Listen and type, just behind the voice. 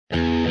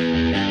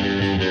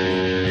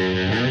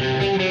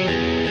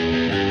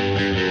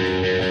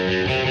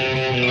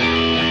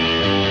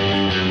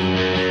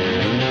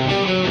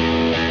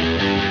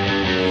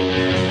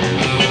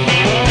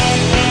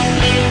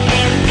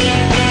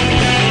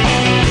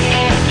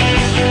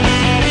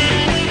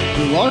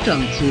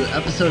welcome to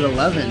episode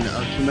 11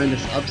 of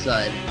Tremendous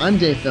Upside. I'm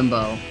Dave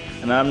Thimbo.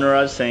 And I'm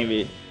Niraj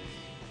Sangvi.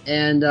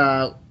 And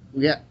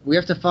we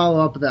have to follow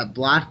up with that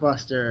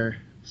blockbuster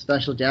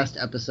special guest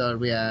episode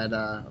we had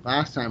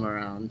last time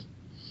around.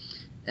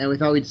 And we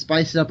thought we'd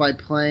spice it up by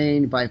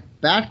playing,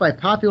 backed by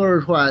popular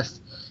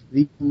request,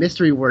 the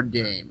mystery word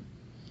game.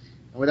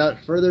 And without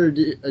further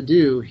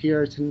ado,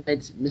 here are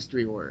tonight's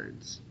mystery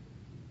words.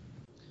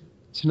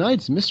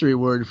 Tonight's mystery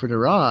word for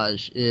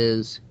Niraj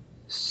is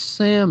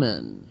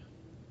salmon.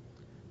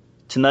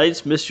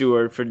 Tonight's mystery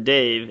word for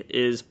Dave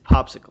is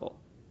popsicle.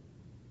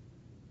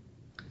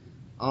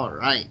 All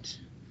right.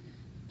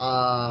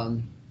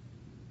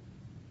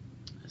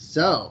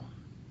 So,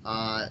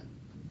 a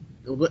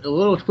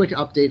little quick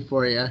update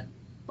for you.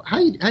 How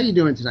you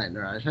doing tonight,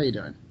 Niraj? How you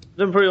doing?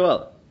 Doing pretty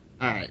well.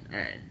 All right.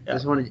 Yeah.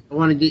 Just want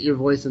to get your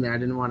voice in there. I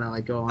didn't want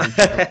to go on.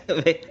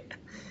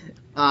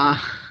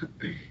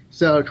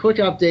 So, quick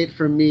update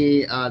from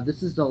me.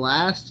 This is the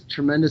last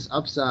Tremendous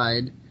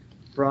Upside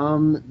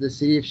from the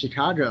city of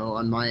Chicago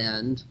on my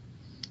end,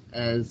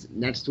 as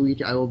next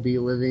week I will be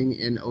living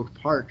in Oak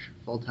Park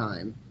full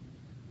time.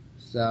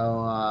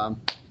 So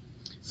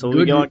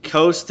we're going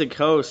coast to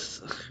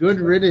coast.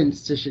 Good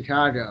riddance to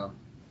Chicago.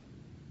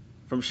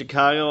 From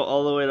Chicago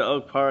all the way to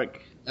Oak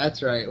Park.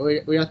 That's right.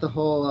 We got the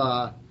whole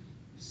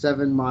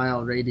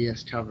 7-mile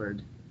radius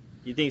covered.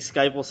 You think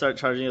Skype will start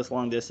charging us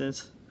long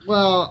distance?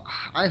 Well,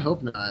 I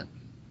hope not.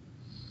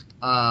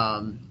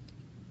 And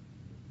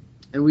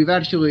we've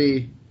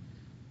actually,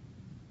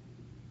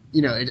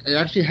 it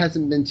actually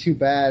hasn't been too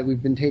bad.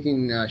 We've been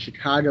taking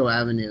Chicago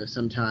Avenue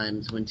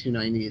sometimes when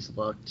 290s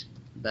looked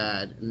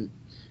bad, and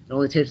it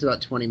only takes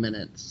about 20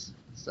 minutes,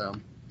 so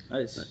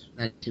nice.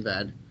 Not too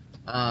bad.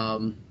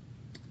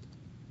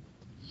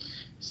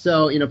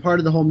 So, part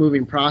of the whole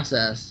moving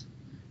process,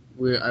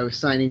 I was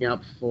signing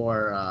up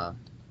for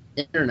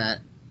internet,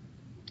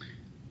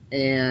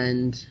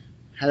 and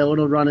had a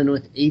little run-in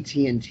with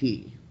ATT.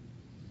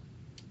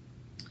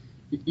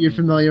 You're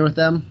familiar with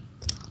them?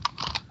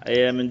 I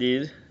am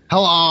indeed.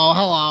 Hello.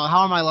 How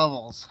are my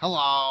levels?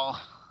 Hello.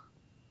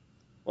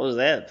 What was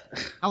that?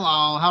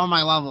 Hello. How are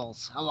my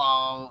levels?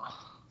 Hello.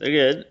 They're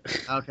good.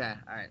 Okay.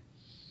 All right.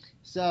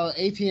 So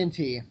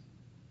AT&T.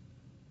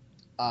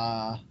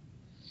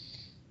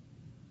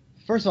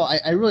 First of all,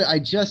 I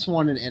just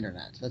wanted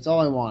internet. That's all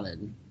I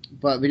wanted.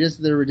 But because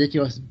of the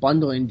ridiculous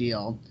bundling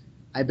deal,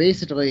 I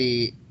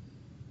basically,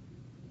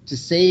 to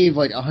save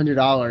like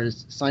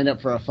 $100, signed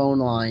up for a phone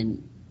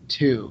line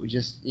too,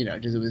 just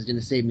because it was going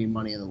to save me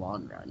money in the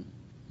long run.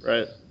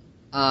 Right.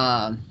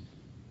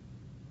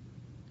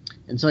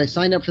 And so I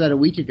signed up for that a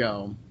week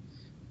ago,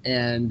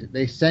 and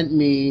they sent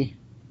me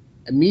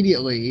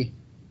immediately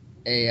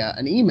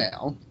an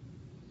email,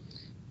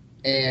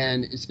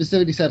 and it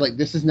specifically said,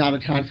 this is not a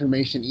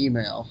confirmation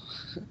email.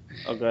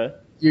 Okay.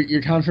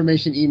 Your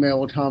confirmation email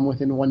will come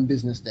within 1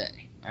 business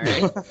day. All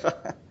right? Okay?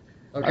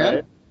 All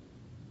right.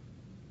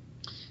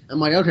 I'm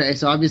like, okay,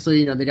 so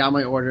obviously, they got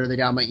my order, they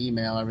got my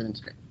email,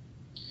 everything's great.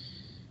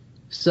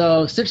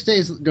 So 6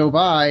 days go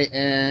by,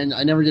 and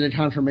I never get a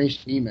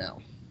confirmation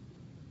email.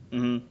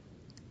 Mm-hmm.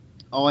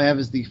 All I have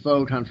is the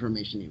faux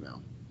confirmation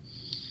email.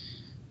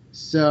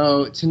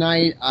 So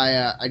tonight,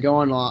 I go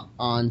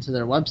on to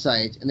their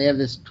website, and they have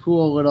this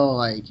cool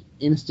little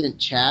instant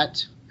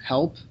chat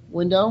help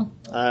window.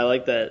 I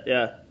like that.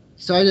 Yeah.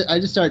 So I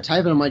just started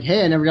typing. I'm like,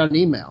 hey, I never got an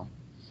email.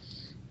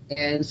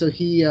 And so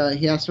he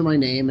asked for my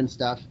name and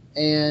stuff,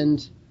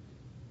 and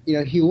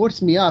he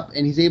looks me up,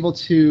 and he's able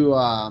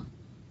to.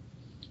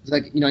 He's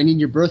like, I need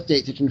your birth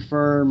date to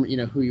confirm,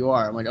 who you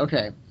are. I'm like,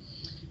 okay.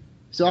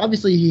 So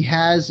obviously he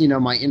has,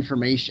 my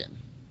information.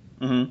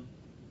 Mm-hmm.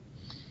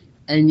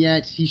 And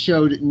yet he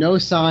showed no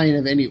sign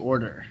of any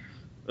order.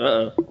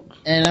 Uh-oh.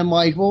 And I'm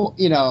like, well,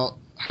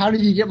 how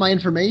did you get my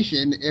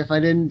information if I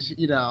didn't,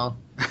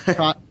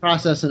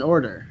 process an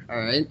order? All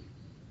right.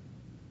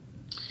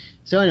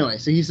 So anyway,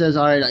 so he says,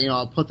 all right,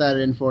 I'll put that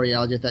in for you.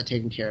 I'll get that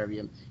taken care of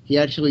you. He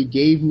actually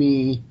gave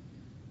me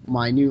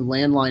my new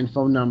landline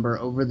phone number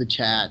over the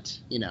chat,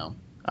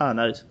 Oh,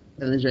 nice.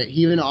 And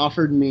he even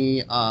offered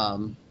me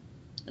an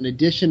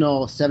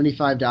additional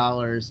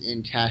 $75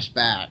 in cash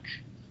back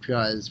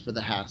for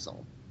the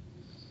hassle.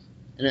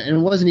 And it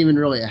wasn't even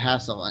really a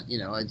hassle,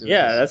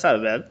 That's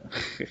not bad.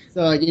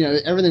 So,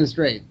 everything's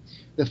great.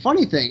 The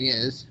funny thing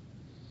is,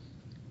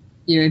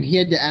 and he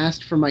had to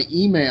ask for my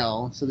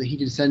email so that he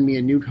could send me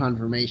a new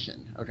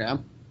confirmation, okay?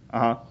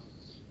 Uh-huh.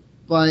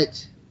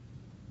 But,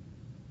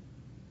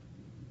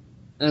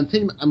 and I'm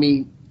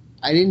thinking,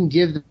 I didn't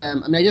give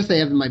them, I guess they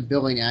have my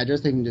billing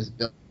address, they can just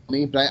bill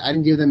me, but I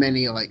didn't give them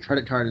any,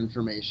 credit card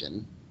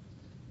information.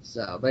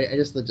 So, but I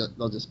guess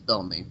they'll just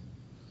bill me.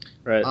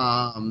 Right.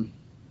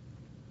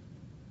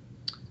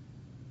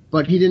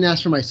 But he didn't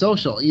ask for my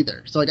social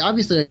either. So,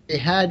 obviously, they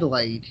had,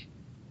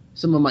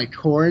 some of my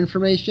core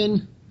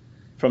information.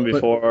 From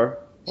before.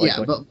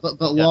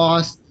 But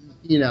lost,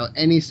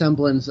 any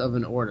semblance of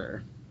an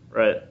order.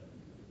 Right.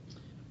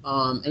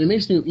 And it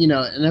makes me,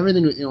 and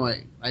everything,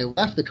 I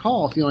left the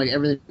call feeling like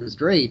everything was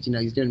great.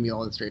 He's giving me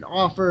all the straight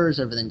offers,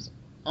 everything's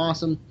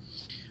awesome.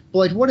 But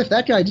like, what if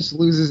that guy just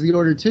loses the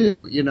order too?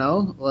 You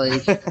know,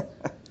 like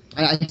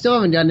I still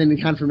haven't gotten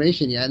any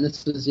confirmation yet, and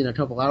this was a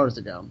couple hours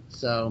ago.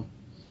 So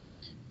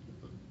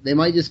they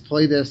might just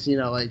play this,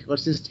 like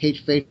let's just take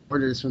fake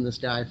orders from this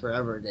guy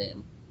forever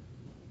game.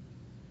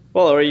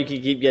 Well, or you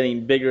could keep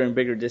getting bigger and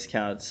bigger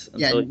discounts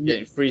Yeah, until you're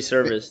getting free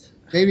service.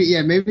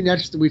 maybe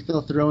next week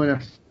they'll throw in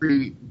a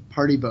free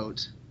party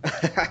boat.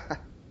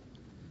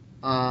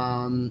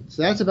 So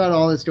that's about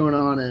all that's going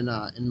on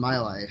in my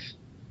life.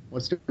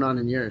 What's going on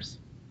in yours?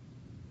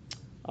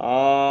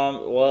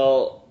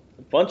 Well,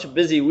 a bunch of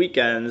busy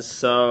weekends.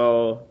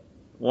 So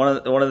one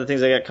of the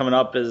things I got coming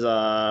up is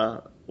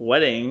a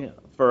wedding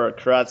for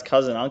Karat's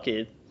cousin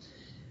Ankit.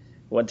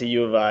 Went to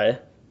U of I.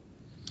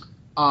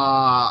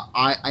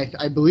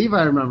 I believe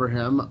I remember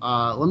him.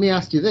 Let me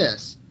ask you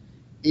this: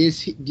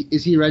 Is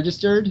he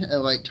registered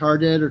at like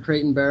Target or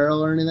Crate and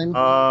Barrel or anything?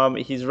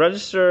 He's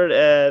registered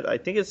at, I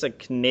think it's a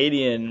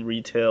Canadian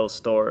retail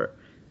store.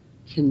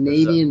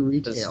 Canadian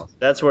retail.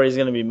 That's where he's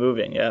going to be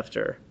moving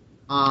after.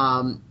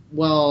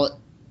 Well,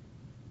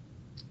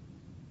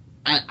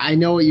 I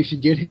know what you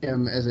should get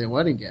him as a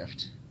wedding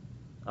gift.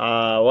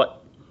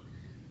 What?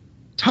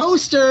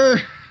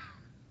 Toaster!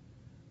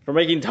 For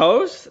making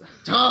toast?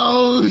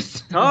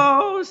 Toast!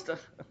 Toast!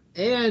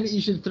 And you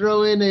should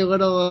throw in a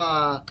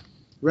little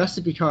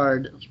recipe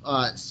card.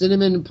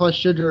 Cinnamon plus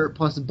sugar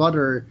plus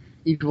butter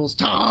equals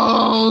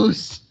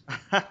toast!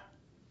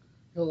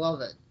 He'll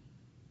love it.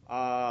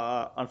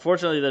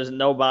 Unfortunately, there's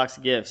no box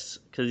gifts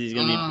because he's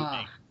going to be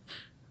moving.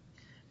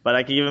 But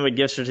I can give him a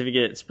gift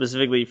certificate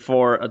specifically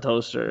for a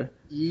toaster.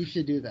 You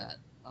should do that.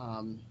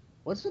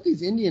 What's with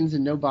these Indians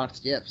and no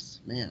box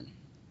gifts? Man.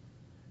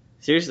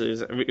 Seriously,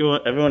 is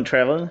everyone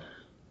traveling?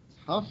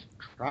 Tough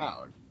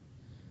crowd.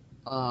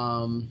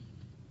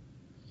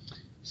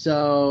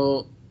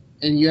 So,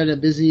 and you had a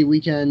busy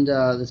weekend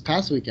this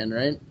past weekend,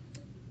 right?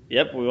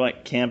 Yep, we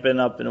went camping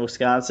up in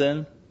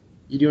Wisconsin.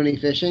 You do any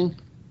fishing?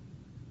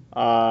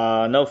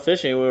 No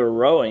fishing. We were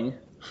rowing.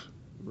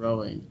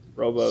 Rowing.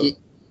 Rowboat.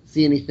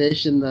 See any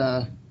fish in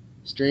the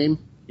stream?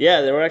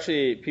 Yeah, there were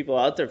actually people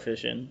out there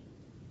fishing.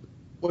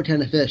 What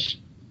kind of fish?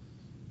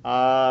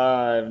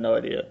 I have no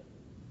idea.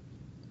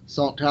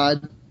 Salt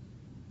cod?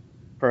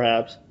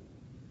 Perhaps.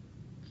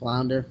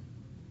 Flounder?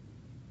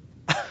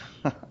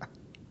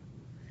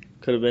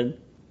 Could have been.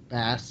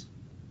 Bass?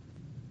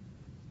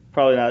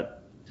 Probably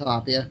not.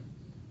 Tilapia?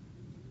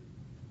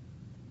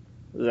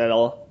 Is that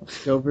all?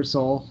 Dover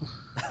sole?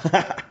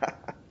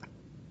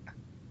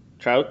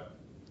 Trout?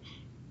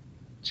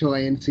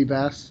 Chilean sea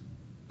bass?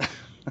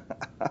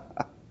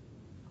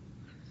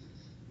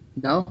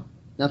 No?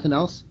 Nothing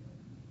else?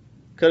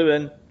 Could have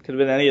been. Could have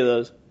been any of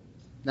those.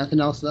 Nothing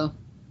else, though?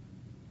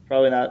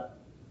 Probably not.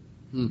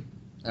 All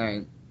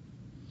right.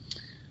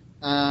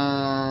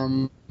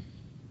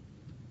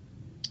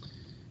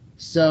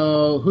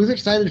 So, who's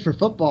excited for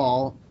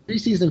football?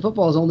 Preseason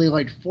football is only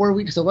like 4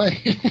 weeks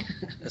away.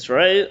 That's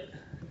right.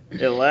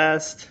 At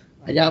last.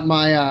 I got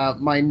my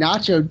my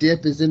nacho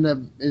dip is in the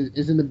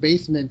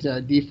basement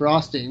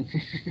defrosting.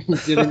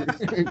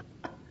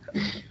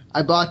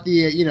 I bought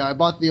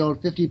the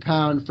old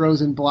 50-pound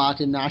frozen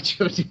block in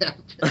nacho dip.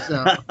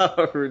 So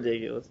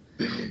ridiculous.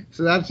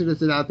 So that's gonna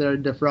sit out there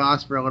and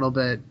defrost for a little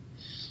bit.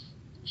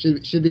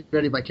 Should be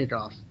ready by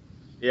kickoff.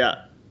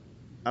 Yeah,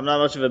 I'm not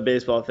much of a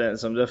baseball fan,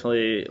 so I'm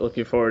definitely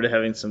looking forward to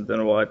having something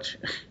to watch.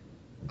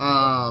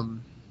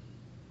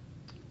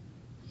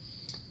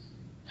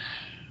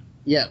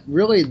 Yeah,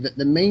 really,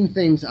 the main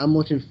things I'm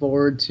looking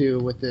forward to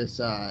with this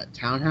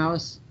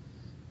townhouse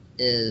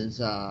is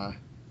the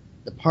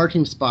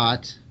parking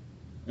spot.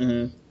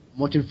 Mm-hmm. I'm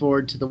looking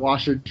forward to the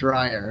washer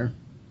dryer.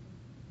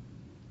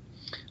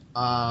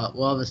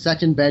 We'll have a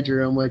second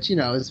bedroom, which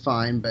is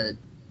fine, but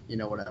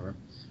whatever.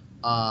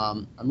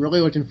 I'm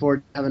really looking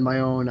forward to having my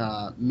own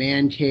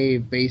man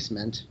cave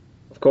basement.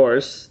 Of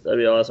course, that'd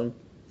be awesome.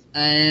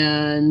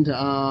 And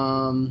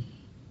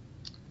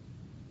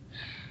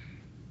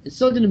it's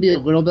still going to be a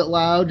little bit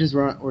loud because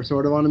we're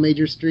sort of on a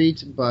major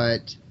street,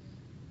 but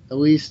at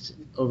least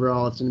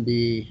overall it's going to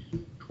be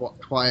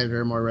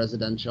quieter, more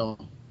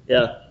residential.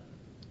 Yeah.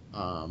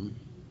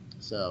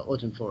 So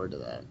looking forward to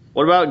that.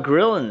 What about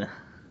grilling?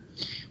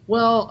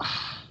 Well,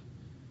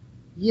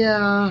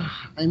 yeah,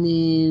 I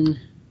mean,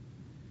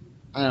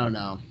 I don't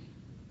know.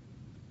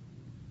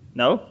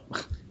 No?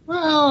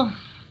 Well,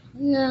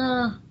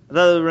 yeah. I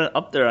thought they were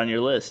up there on your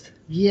list.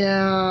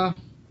 Yeah.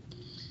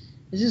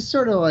 It's just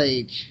sort of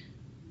like,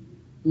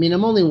 I mean,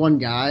 I'm only one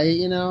guy,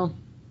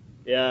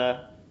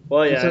 Yeah.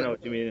 Well, yeah, so, I know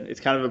what you mean.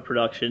 It's kind of a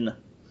production.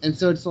 And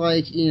so it's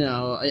like,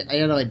 I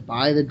gotta like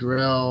buy the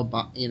drill,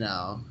 and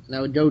I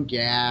would go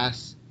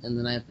gas, and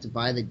then I have to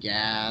buy the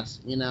gas,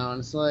 and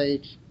it's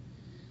like...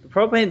 The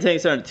propane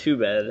tanks aren't too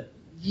bad.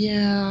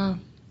 Yeah.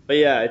 But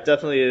yeah, it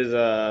definitely is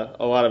a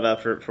lot of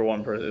effort for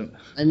one person.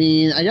 I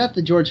mean, I got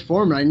the George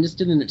Foreman. I just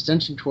did an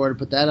extension cord,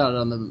 put that out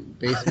on the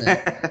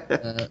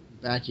basement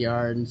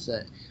backyard, and so...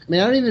 I mean,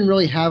 I don't even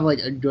really have like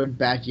a good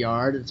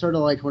backyard. It's sort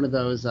of like one of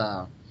those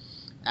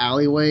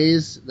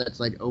alleyways that's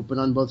like open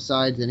on both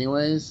sides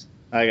anyways.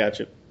 I got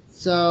you.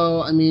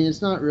 So, I mean,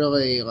 it's not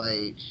really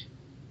like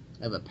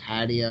I have a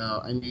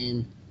patio. I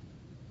mean,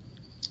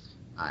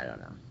 I don't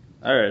know.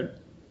 All right.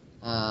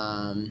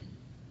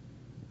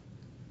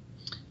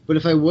 But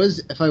if I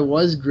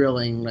was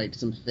grilling like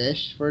some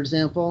fish, for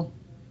example,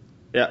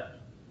 Yeah.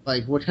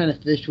 like what kind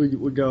of fish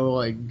would go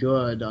like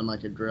good on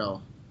like a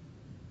grill?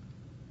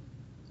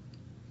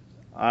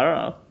 I don't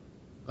know.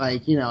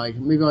 Like like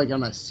maybe like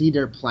on a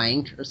cedar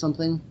plank or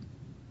something.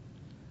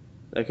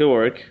 That could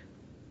work.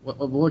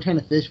 What kind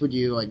of fish would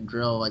you like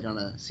grill like on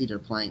a cedar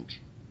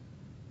plank?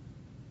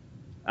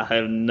 I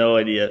have no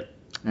idea.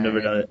 All Never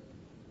right. done it.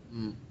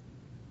 Mm.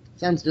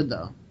 Sounds good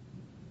though.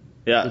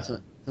 Get Yeah.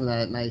 some of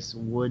that nice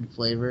wood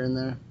flavor in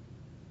there.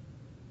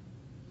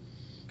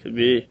 Could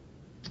be.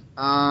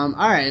 All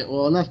right.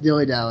 Well, enough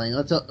dilly dallying.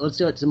 Let's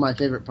go to my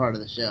favorite part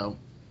of the show.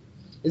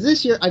 Is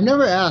this your? I've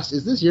never asked.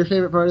 Is this your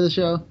favorite part of the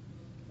show?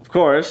 Of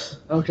course.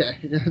 Okay,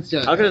 let's do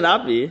it. How could it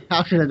not be?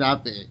 How could it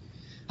not be?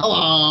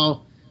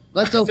 Hello.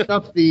 Let's open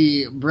up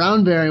the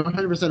Brownberry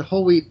 100%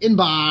 whole wheat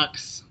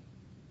inbox.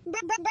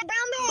 It's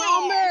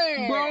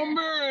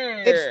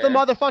the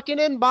motherfucking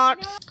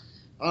inbox.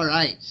 All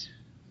right.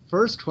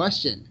 First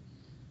question.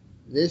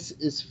 This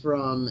is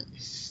from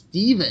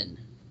Steven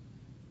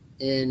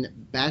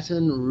in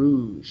Baton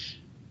Rouge,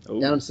 Ooh.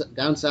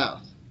 down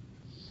south.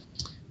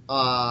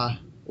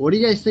 What do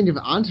you guys think of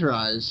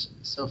Entourage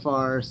so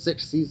far,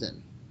 6th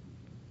season?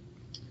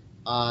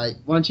 Why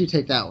don't you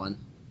take that one?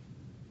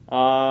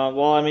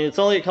 Well, I mean, it's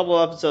only a couple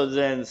of episodes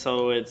in,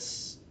 so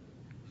it's,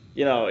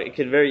 it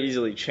could very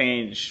easily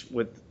change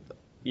with,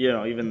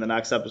 even the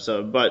next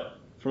episode. But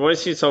from what I've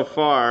seen so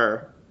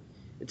far,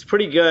 it's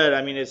pretty good.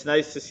 I mean, it's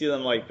nice to see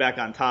them like back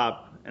on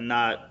top and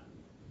not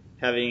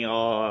having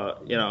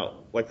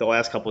like the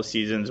last couple of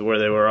seasons where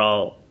they were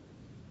all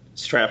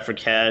strapped for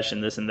cash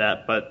and this and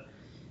that. But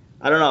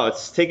I don't know.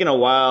 It's taken a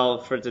while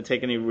for it to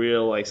take any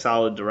real like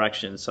solid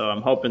direction. So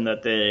I'm hoping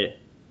that they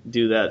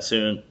do that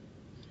soon.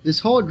 This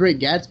whole Great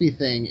Gatsby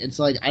thing, it's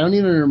like I don't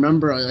even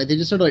remember. Like they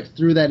just sort of like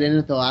threw that in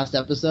at the last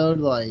episode.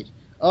 Like,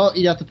 oh,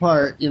 you got the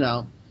part, Yeah.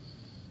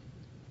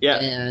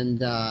 And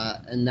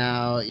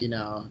now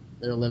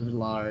they're living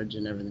large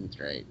and everything's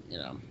great.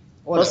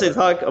 Plus, they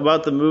talk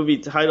about the movie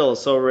title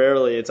so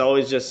rarely. It's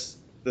always just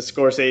the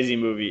Scorsese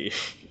movie.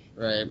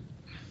 Right.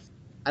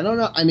 I don't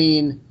know. I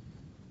mean,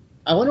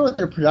 I wonder what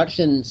their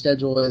production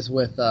schedule is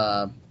with.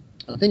 I'm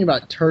thinking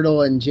about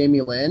Turtle and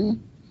Jamie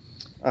Lynn.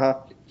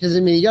 Because, I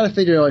mean, you got to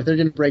figure like they're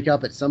going to break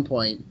up at some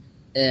point,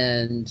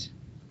 and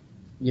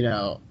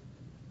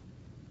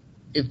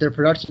if their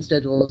production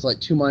schedule is like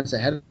 2 months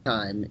ahead of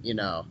time,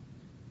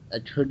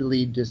 that could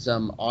lead to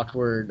some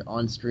awkward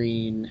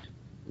on-screen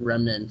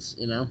remnants.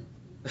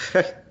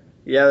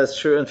 Yeah, that's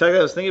true. In fact,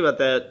 I was thinking about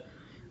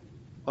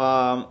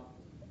that.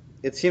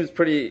 It seems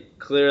pretty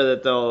clear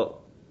that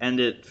they'll end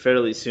it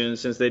fairly soon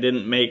since they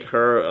didn't make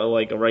her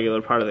like a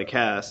regular part of the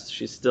cast.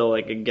 She's still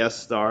like a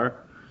guest star.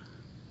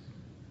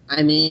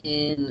 I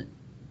mean,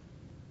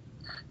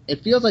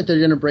 it feels like they're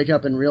going to break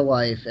up in real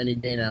life any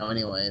day now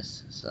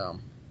anyways, so.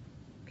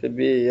 Could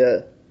be,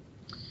 yeah.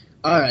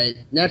 All right,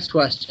 next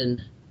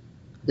question.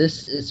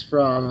 This is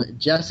from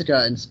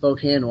Jessica in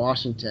Spokane,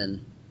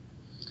 Washington.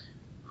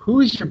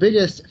 Who's your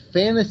biggest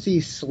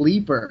fantasy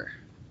sleeper?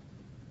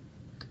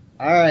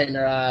 All right,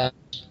 Niraj.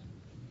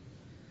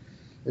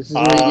 This is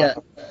where you get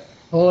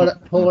pull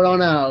it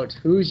on out.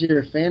 Who's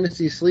your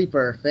fantasy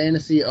sleeper?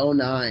 Fantasy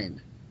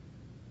 09.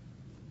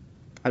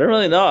 I don't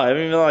really know. I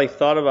haven't even like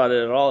thought about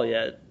it at all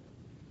yet.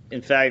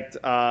 In fact,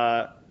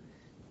 the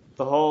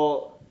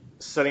whole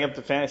setting up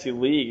the fantasy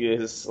league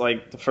is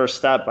like the first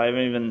step. I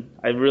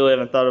really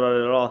haven't thought about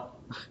it at all.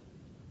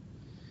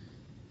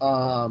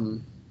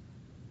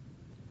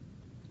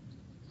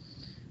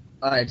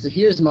 All right, so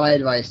here's my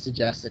advice to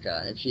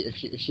Jessica. If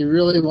she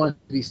really wants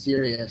to be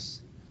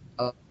serious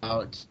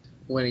about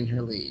winning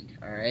her league,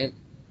 all right?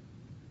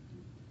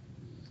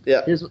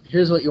 Yeah.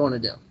 Here's what you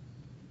want to do.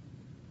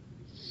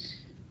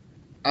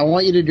 I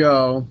want you to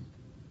go.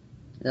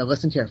 Now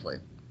listen carefully.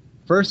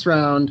 First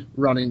round,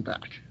 running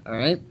back. All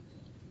right.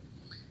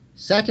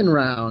 Second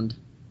round,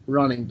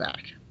 running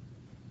back.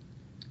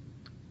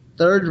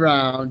 Third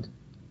round,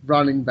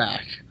 running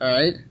back. All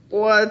right.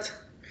 What?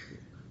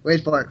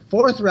 Wait for it.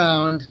 Fourth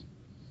round,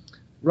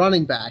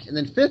 running back, and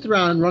then fifth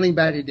round, running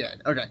back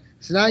again. Okay.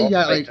 So now you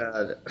got like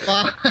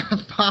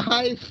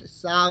five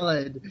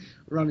solid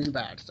running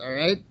backs. All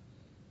right.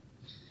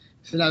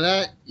 So now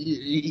that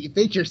you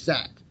think you're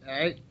set. All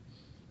right.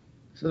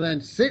 So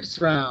then sixth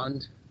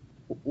round,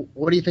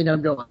 what do you think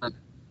I'm going?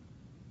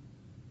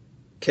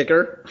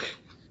 Kicker?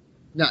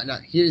 No.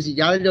 You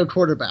got to go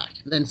quarterback.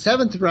 Then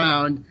seventh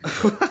round,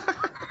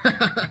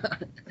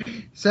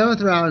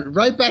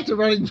 right back to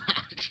running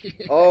back.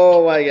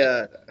 Oh my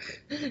god!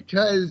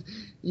 Because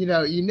you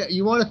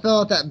want to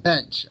fill out that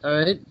bench. All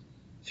right.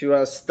 So you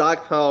want to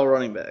stockpile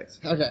running backs?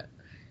 Okay.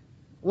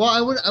 Well,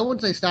 I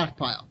wouldn't say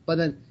stockpile, but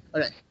then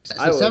okay.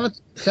 So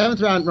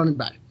seventh round running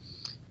back.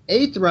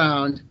 Eighth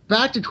round,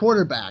 back to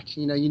quarterback.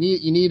 You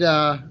need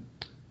a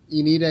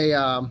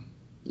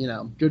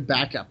good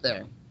backup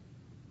there.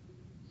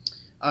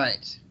 All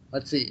right.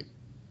 Let's see.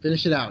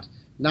 Finish it out.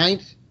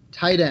 Ninth,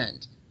 tight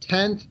end.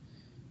 10th,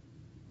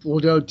 we'll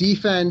go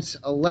defense.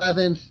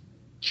 11th,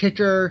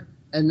 kicker.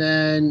 And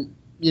then,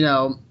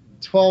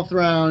 12th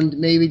round,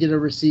 maybe get a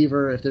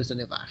receiver if there's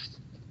any left.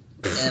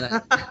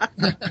 And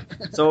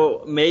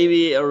So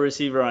maybe a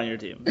receiver on your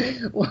team.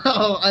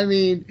 well, I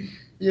mean,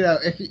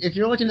 if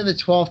you're looking at the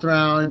 12th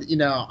round,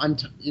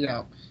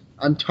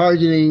 I'm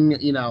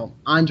targeting,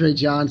 Andre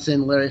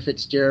Johnson, Larry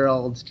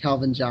Fitzgerald,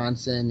 Calvin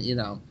Johnson,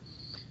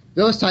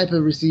 those type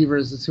of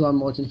receivers is who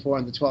I'm looking for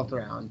in the 12th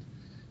round.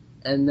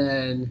 And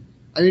then,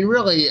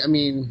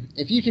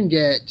 if you can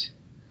get,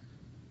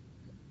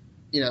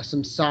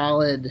 some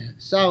solid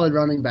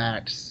running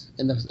backs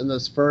in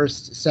those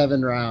first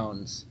 7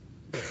 rounds,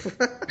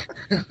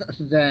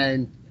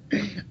 then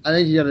I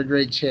think you got a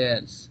great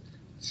chance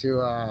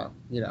to,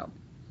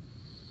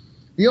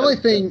 The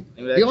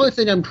only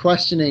thing I'm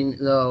questioning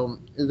though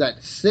is that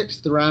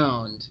 6th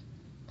round.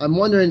 I'm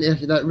wondering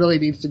if that really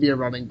needs to be a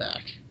running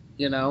back.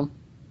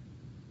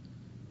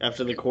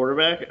 After the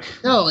quarterback?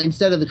 No,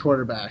 instead of the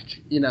quarterback.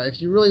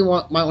 If you really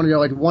might want to go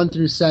like 1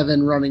 through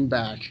 7 running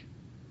back.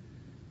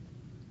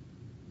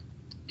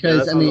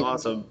 Because that sounds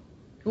awesome.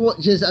 Well,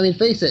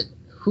 face it.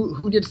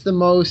 Who gets the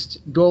most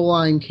goal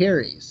line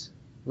carries?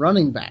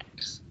 Running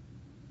backs.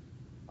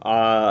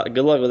 Good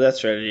luck with that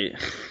strategy.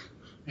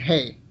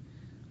 Hey,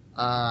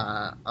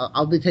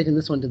 I'll be taking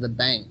this one to the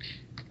bank.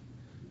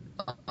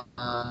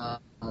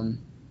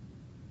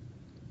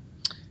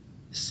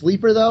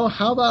 Sleeper though,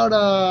 how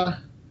about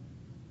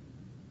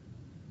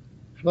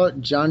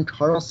John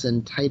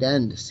Carlson, tight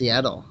end,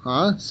 Seattle,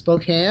 huh?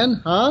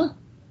 Spokane, huh?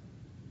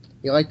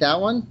 You like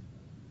that one?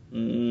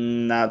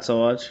 Not so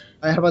much.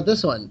 All right, how about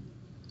this one?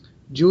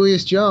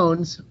 Julius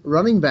Jones,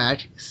 running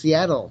back,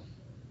 Seattle.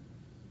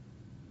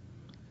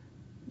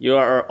 You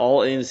are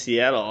all in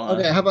Seattle, huh?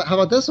 Okay, how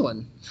about this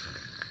one?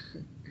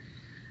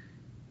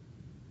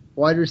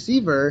 Wide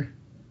receiver,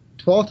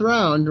 12th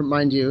round,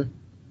 mind you,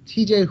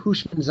 TJ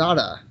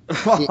Houshmandzadeh,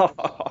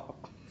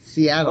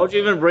 Seattle. Don't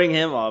you even bring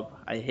him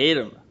up? I hate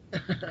him.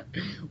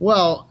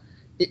 Well,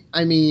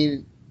 I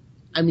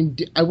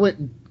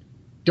wouldn't.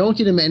 Don't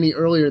get him any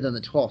earlier than the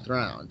 12th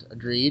round.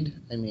 Agreed.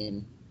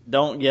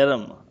 Don't get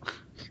him.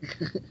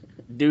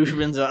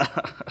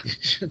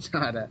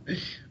 Douchebinzada.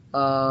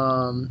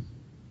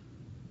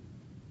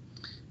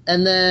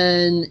 And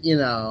then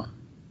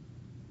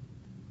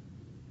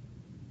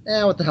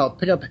what the hell?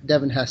 Pick up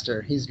Devin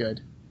Hester. He's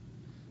good.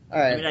 All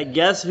right. I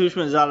guess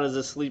Houshmandzadeh is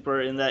a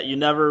sleeper in that you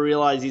never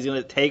realize he's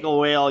going to take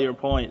away all your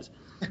points.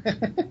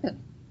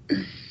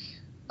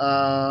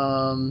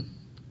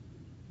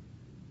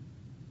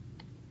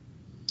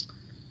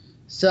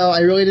 So I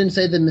really didn't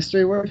say the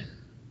mystery word?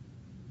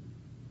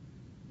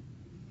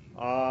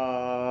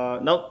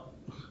 Nope.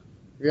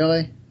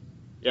 Really?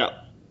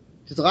 Yeah.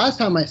 Because the last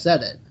time I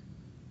said it.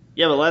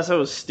 Yeah, but last time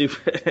was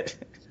stupid.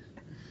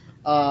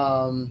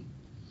 All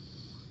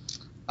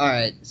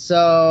right.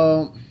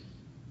 So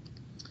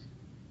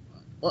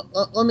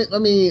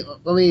let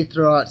me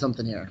throw out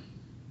something here.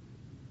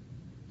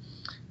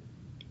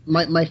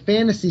 My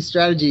fantasy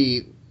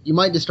strategy, you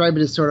might describe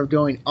it as sort of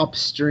going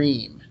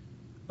upstream.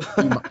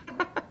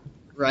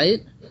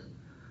 Right?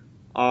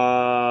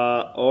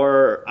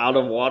 Or out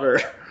of water.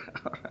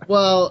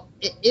 Well,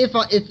 if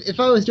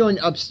I was going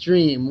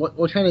upstream,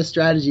 what kind of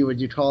strategy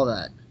would you call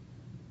that?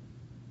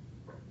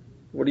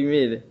 What do you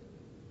mean?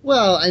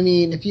 Well,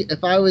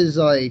 if I was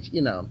like,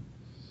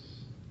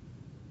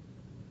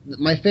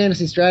 my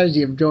fantasy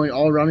strategy of going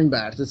all running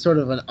backs, it's sort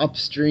of an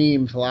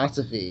upstream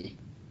philosophy.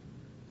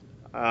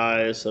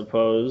 I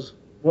suppose.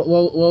 What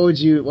would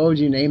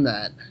you name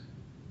that?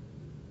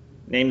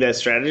 Name that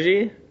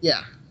strategy?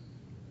 Yeah.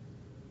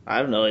 I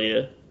have no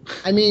idea.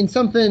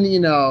 Something,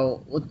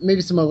 with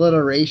maybe some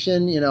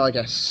alliteration, like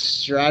a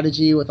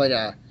strategy with like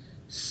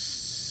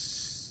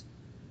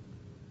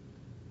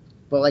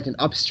but like an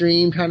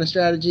upstream kind of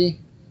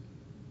strategy.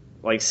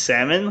 Like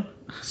salmon?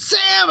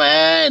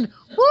 Salmon!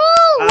 Woo!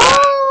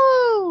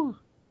 Woo!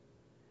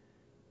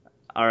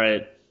 All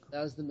right.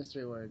 That was the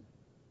mystery word.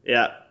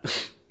 Yeah.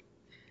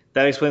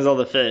 That explains all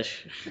the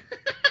fish.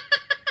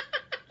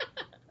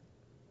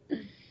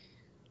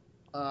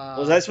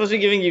 Was I supposed to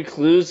be giving you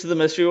clues to the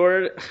mystery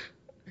word?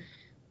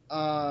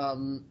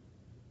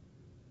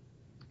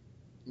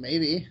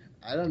 Maybe.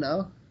 I don't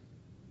know.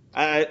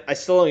 I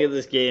still don't get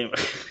this game.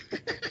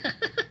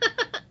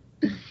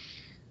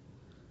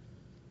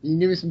 You can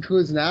give me some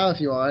clues now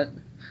if you want.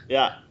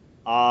 Yeah.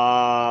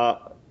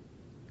 Well,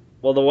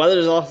 the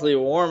weather's awfully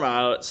warm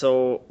out,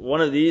 so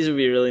one of these would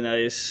be really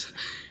nice.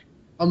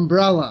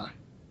 Umbrella.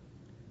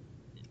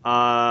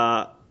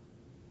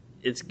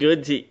 It's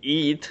good to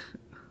eat.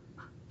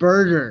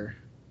 Burger.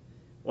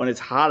 When it's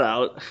hot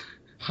out.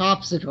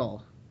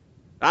 Popsicle.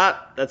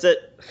 That's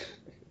it.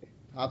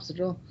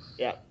 Popsicle?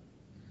 Yeah.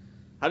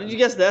 How did you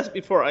guess that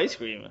before ice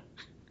cream?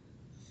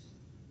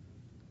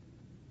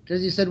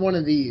 Because you said one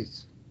of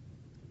these.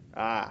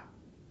 So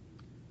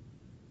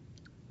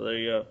there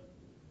you go.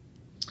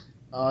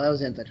 Oh, that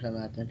was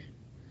anticlimactic.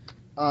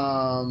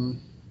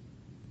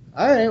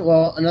 All right,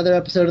 well, another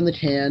episode in the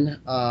can.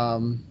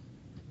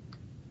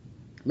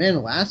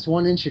 Man, last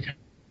one in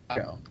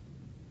Chicago.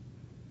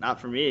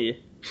 Not for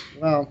me.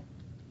 Well,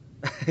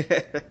 who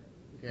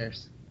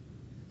cares?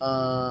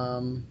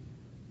 Um,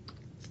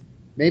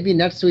 Maybe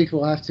next week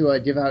we'll have to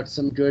give out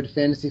some good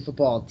fantasy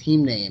football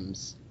team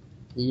names.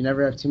 You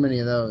never have too many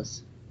of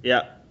those.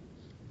 Yeah.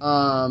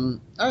 All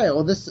right.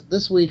 Well,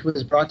 this week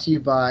was brought to you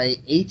by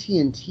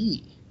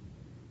AT&T,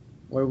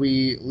 where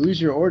we lose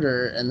your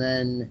order and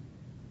then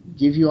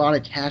give you a lot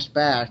of cash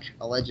back,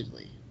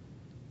 allegedly.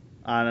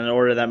 On an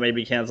order that may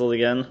be canceled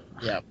again.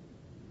 Yep.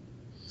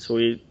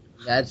 Sweet.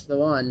 That's the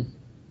one.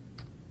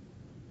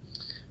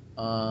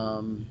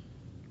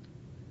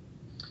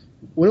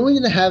 When are we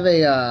gonna have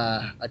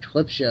a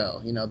clip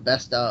show?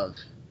 Best of.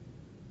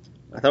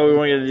 I thought we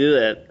weren't going to do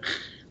that.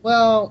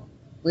 Well,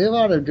 we have a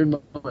lot of good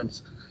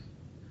moments.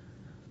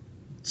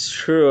 It's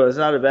true. It's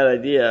not a bad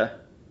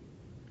idea.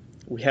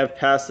 We have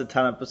passed the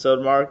 10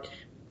 episode mark.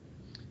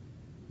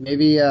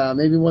 Maybe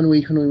 1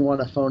 week when we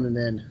want to phone it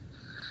in.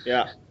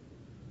 Yeah.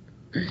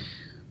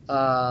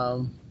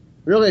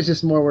 Really, it's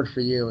just more work for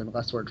you and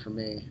less work for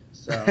me.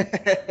 So,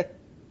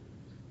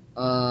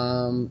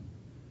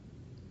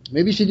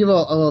 maybe you should give a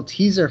little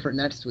teaser for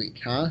next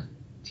week, huh?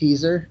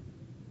 Teaser.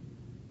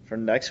 For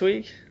next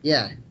week?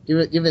 Yeah,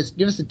 give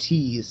us a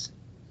tease.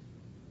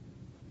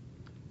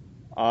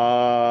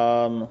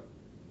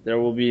 There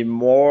will be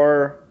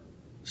more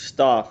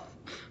stuff.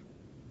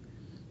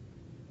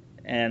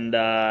 And,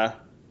 yeah.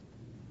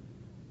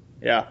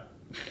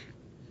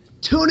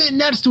 Tune in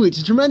next week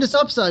to Tremendous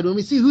Upside when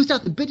we see who's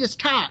got the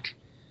biggest cock.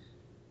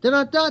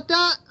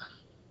 Da-da-da-da.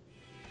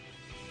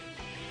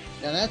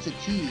 Now that's a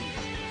tease.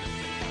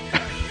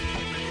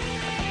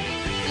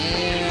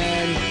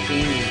 And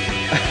scene.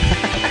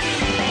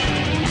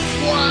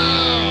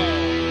 Wow!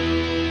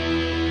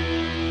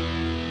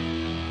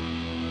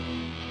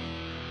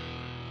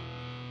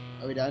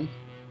 Are we done?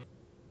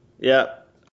 Yeah.